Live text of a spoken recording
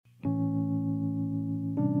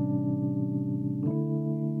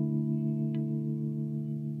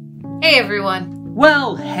Hey everyone.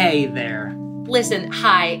 Well, hey there. Listen,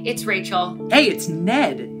 hi, it's Rachel. Hey, it's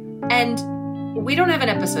Ned. And we don't have an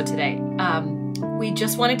episode today. We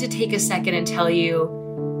just wanted to take a second and tell you,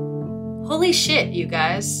 holy shit, you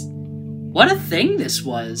guys. What a thing this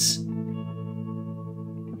was.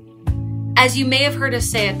 As you may have heard us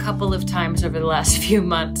say a couple of times over the last few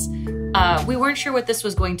months, we weren't sure what this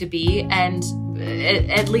was going to be, and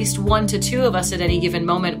at least 1 to 2 of us at any given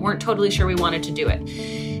moment weren't totally sure we wanted to do it.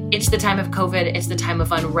 It's the time of COVID. It's the time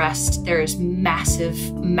of unrest. There is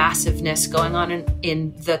massiveness going on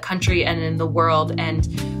in the country and in the world. And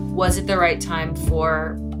was it the right time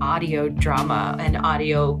for audio drama and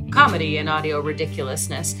audio comedy and audio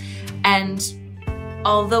ridiculousness? And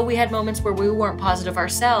although we had moments where we weren't positive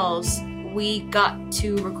ourselves, we got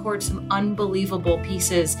to record some unbelievable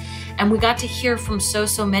pieces. And we got to hear from so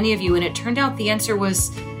many of you. And it turned out the answer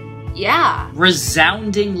was, yeah.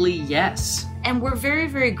 Resoundingly yes. And we're very,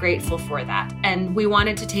 very grateful for that. And we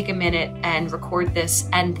wanted to take a minute and record this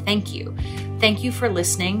and thank you. Thank you for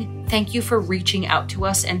listening. Thank you for reaching out to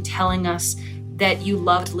us and telling us that you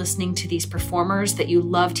loved listening to these performers, that you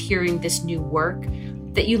loved hearing this new work,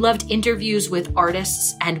 that you loved interviews with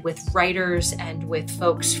artists and with writers and with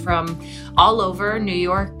folks from all over New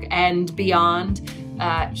York and beyond,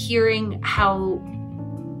 hearing how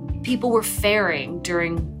people were faring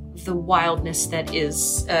during the wildness that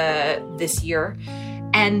is this year.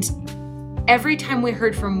 And every time we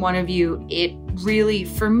heard from one of you, it really,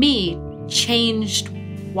 for me, changed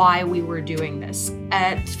why we were doing this.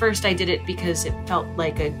 At first, I did it because it felt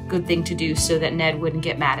like a good thing to do so that Ned wouldn't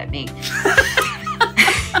get mad at me.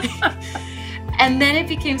 And then it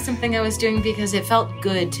became something I was doing because it felt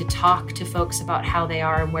good to talk to folks about how they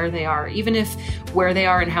are and where they are, even if where they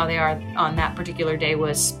are and how they are on that particular day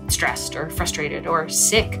was stressed or frustrated or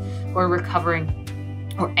sick or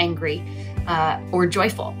recovering or angry or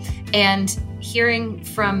joyful. And hearing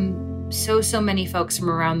from so many folks from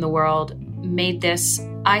around the world made this,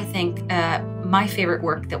 I think, my favorite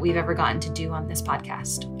work that we've ever gotten to do on this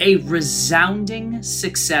podcast. A resounding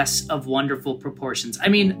success of wonderful proportions. I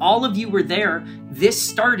mean, all of you were there. This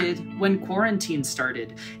started when quarantine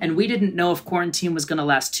started. And we didn't know if quarantine was going to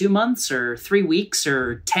last 2 months or 3 weeks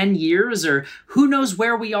or 10 years or who knows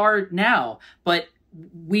where we are now. But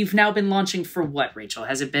we've now been launching for what, Rachel?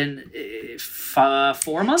 Has it been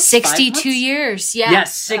 4 months? 62 months? Years. Yeah.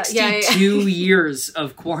 Yes, 62 years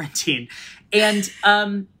of quarantine. And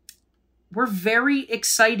we're very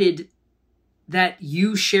excited that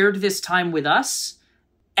you shared this time with us.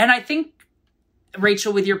 And I think,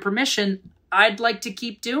 Rachel, with your permission, I'd like to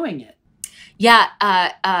keep doing it. Yeah.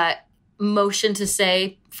 Motion to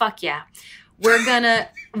say, fuck yeah.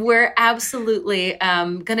 We're absolutely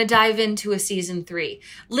gonna dive into a season 3.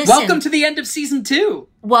 Listen, welcome to the end of season 2.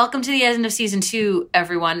 Welcome to the end of season 2,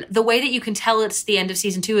 everyone. The way that you can tell it's the end of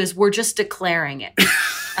season 2 is we're just declaring it.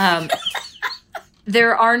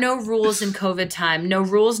 There are no rules in COVID time. No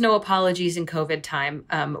rules, no apologies in COVID time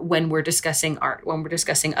when we're discussing art, when we're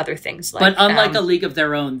discussing other things. But unlike A League of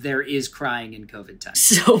Their Own, there is crying in COVID time.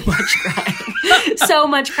 So much crying. So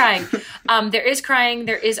much crying. There is crying.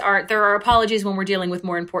 There is art. There are apologies when we're dealing with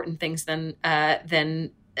more important things than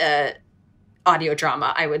audio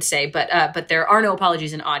drama, I would say, but there are no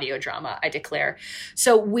apologies in audio drama, I declare.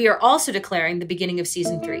 So we are also declaring the beginning of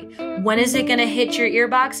season 3. When is it going to hit your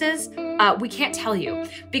earboxes? We can't tell you,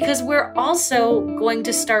 because we're also going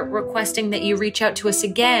to start requesting that you reach out to us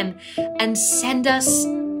again and send us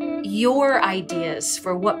your ideas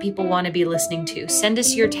for what people want to be listening to. Send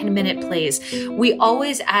us your 10-minute plays. We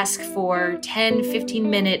always ask for 10,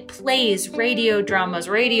 15-minute plays, radio dramas,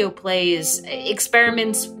 radio plays,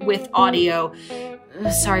 experiments with audio.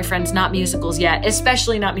 Sorry, friends, not musicals yet.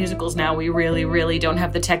 Especially not musicals now. We really don't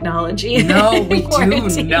have the technology. No, we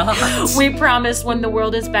do not. We promise when the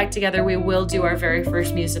world is back together, we will do our very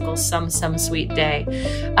first musical some sweet day.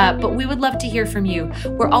 But we would love to hear from you.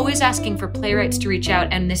 We're always asking for playwrights to reach out,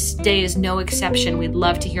 and this day is no exception. We'd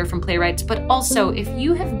love to hear from playwrights. But also, if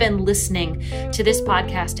you have been listening to this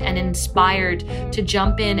podcast and inspired to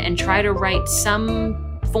jump in and try to write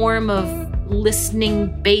some form of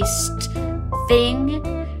listening-based thing,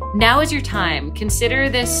 now is your time. Consider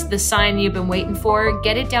this the sign you've been waiting for.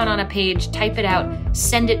 Get it down on a page, type it out,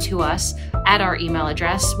 send it to us at our email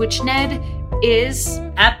address, which, Ned, is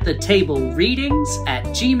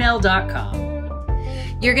atthetablereadings@gmail.com.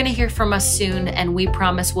 You're going to hear from us soon, and we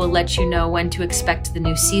promise we'll let you know when to expect the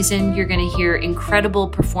new season. You're going to hear incredible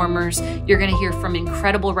performers. You're going to hear from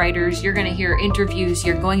incredible writers. You're going to hear interviews.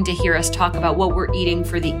 You're going to hear us talk about what we're eating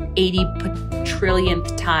for the 80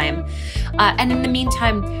 trillionth time. And in the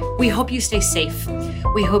meantime, we hope you stay safe.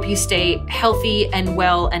 We hope you stay healthy and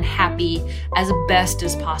well and happy as best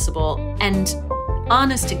as possible. And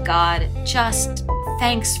honest to God, just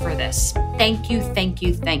thanks for this. Thank you,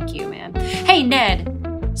 man. Hey,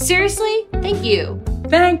 Ned, seriously, thank you.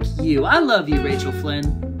 Thank you. I love you, Rachel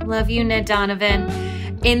Flynn. Love you, Ned Donovan.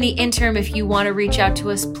 In the interim, if you want to reach out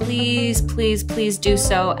to us, please do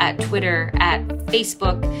so at Twitter, at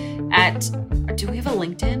Facebook, do we have a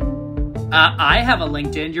LinkedIn? I have a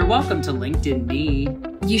LinkedIn. You're welcome to LinkedIn me.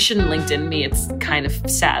 You shouldn't LinkedIn me. It's kind of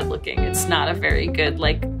sad looking. It's not a very good,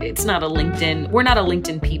 it's not a LinkedIn. We're not a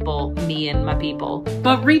LinkedIn people, me and my people.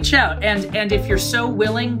 But reach out. And if you're so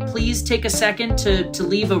willing, please take a second to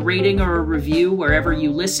leave a rating or a review wherever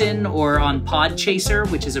you listen, or on Podchaser,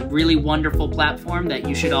 which is a really wonderful platform that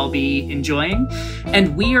you should all be enjoying.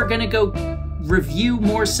 And we are going to go review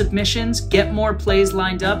more submissions, get more plays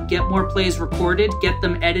lined up, get more plays recorded, get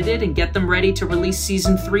them edited, and get them ready to release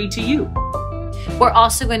season 3 to you. We're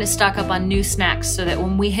also going to stock up on new snacks so that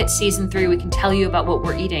when we hit season 3, we can tell you about what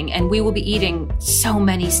we're eating. And we will be eating so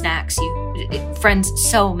many snacks, friends,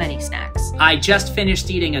 so many snacks. I just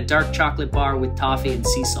finished eating a dark chocolate bar with toffee and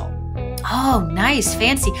sea salt. Oh, nice,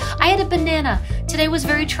 fancy. I had a banana. Today was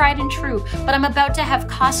very tried and true, but I'm about to have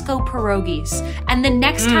Costco pierogies. And the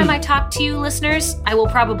next time I talk to you, listeners, I will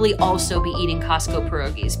probably also be eating Costco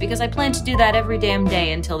pierogies, because I plan to do that every damn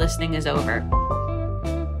day until this thing is over.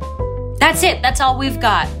 That's it. That's all we've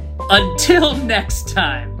got. Until next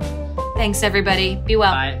time. Thanks, everybody. Be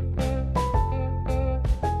well. Bye.